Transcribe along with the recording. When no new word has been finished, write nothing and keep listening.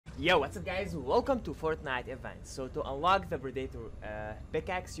Yo, what's up guys? Welcome to Fortnite event. So to unlock the Predator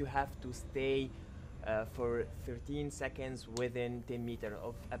pickaxe, you have to stay for 13 seconds within 10 meters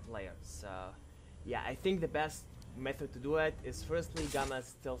of a player. So yeah, I think the best method to do it is firstly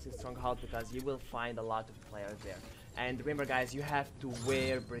Gamma's Stealthy Stronghold, because you will find a lot of players there. And remember guys, you have to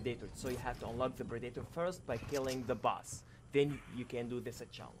wear Predator, so you have to unlock the Predator first by killing the boss. Then you can do this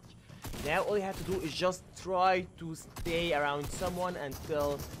challenge. Now all you have to do is just try to stay around someone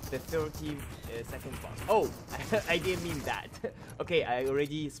until the 30 second pass. Oh, I didn't mean that. Okay, I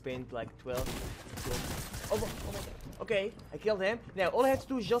already spent like 12. Oh my god. Okay, I killed him. Now all I have to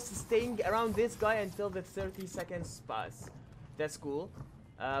do is just staying around this guy until the 30 seconds pass. That's cool.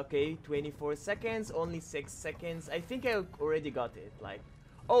 Okay, 24 seconds, only 6 seconds. I think I already got it. Like,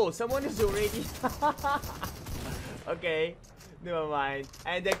 oh, someone is already. Okay, never mind.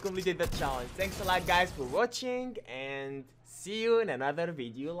 And I completed the challenge. Thanks a lot guys for watching, and see you in another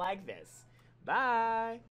video like this. Bye!